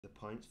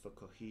points for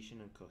cohesion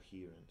and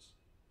coherence.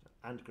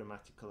 And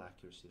grammatical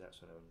accuracy,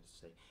 that's what I wanted to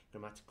say.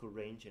 Grammatical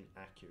range and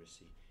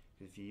accuracy.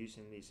 If you're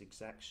using these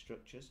exact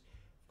structures,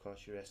 of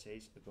course your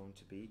essays are going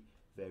to be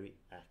very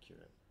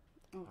accurate.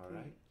 Okay. All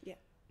right? Yeah.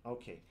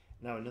 Okay,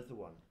 now another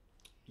one.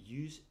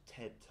 Use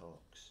TED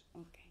Talks.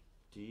 Okay.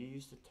 Do you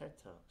use the TED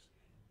Talks?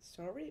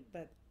 Sorry,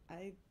 but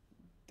I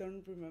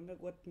don't remember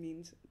what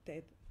means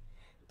TED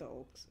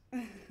Talks.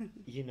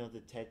 You know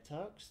the TED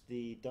Talks,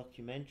 the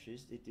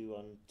documentaries they do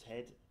on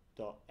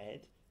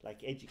TED.ed,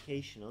 like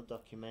educational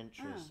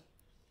documentaries.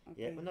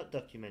 Okay. Yeah, well, not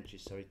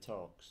documentaries, sorry,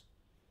 talks.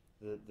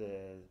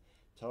 The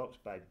talks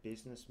by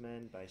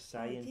businessmen, by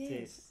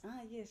scientists.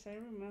 Yes, I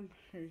remember.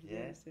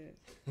 Yeah?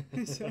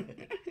 Yes. Sorry.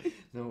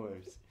 No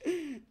worries.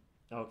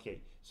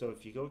 Okay, so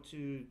if you go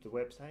to the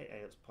website,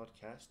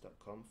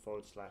 IELTSPodcast.com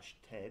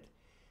 /TED,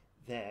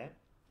 there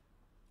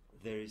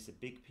is a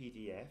big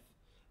PDF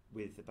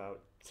with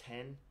about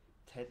 10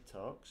 TED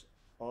Talks,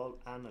 all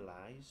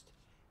analysed,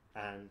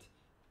 and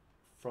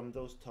from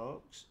those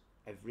talks,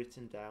 I've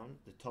written down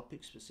the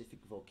topic-specific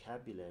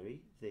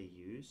vocabulary they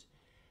use,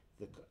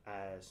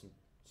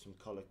 some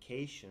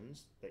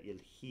collocations that you'll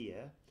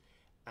hear,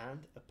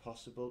 and a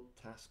possible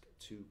task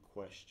 2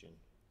 question.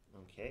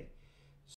 Okay,